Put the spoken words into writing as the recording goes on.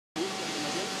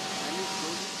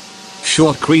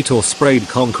Shotcrete or sprayed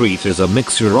concrete is a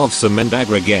mixture of cement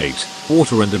aggregate,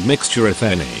 water and admixture if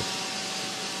any.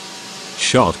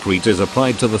 Shotcrete is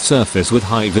applied to the surface with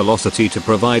high velocity to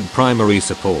provide primary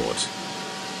support.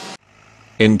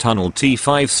 In tunnel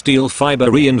T5 steel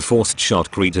fiber reinforced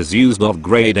shotcrete is used of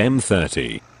grade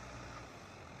M30.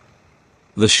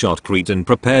 The shotcrete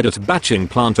prepared at batching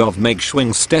plant of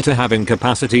Megschwingstätte having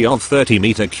capacity of 30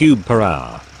 m³ per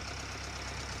hour.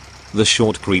 The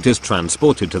shotcrete is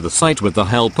transported to the site with the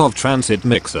help of transit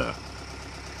mixer.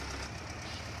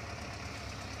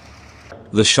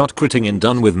 The shotcreting is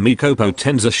done with Mikopo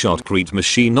Tenza shotcrete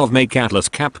machine of make Atlas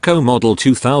Capco model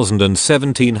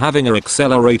 2017 having a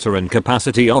accelerator and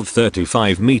capacity of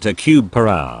 35 m³ per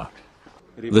hour.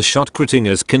 The shotcreting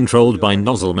is controlled by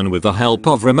nozzleman with the help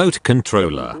of remote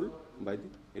controller.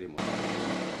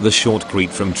 The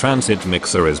shotcrete from transit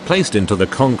mixer is placed into the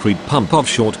concrete pump of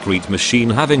shotcrete machine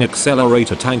having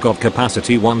accelerator tank of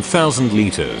capacity 1000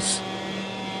 liters.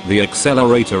 The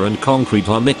accelerator and concrete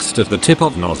are mixed at the tip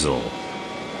of nozzle.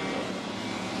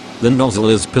 The nozzle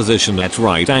is positioned at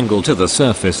right angle to the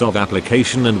surface of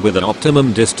application and with an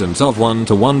optimum distance of 1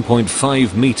 to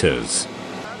 1.5 meters.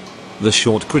 The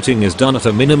shotcreting is done at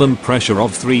a minimum pressure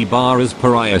of 3 bars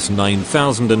per IS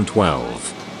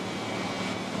 9012.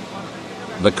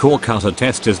 The core cutter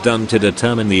test is done to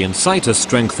determine the inciter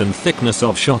strength and thickness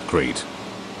of shotcrete.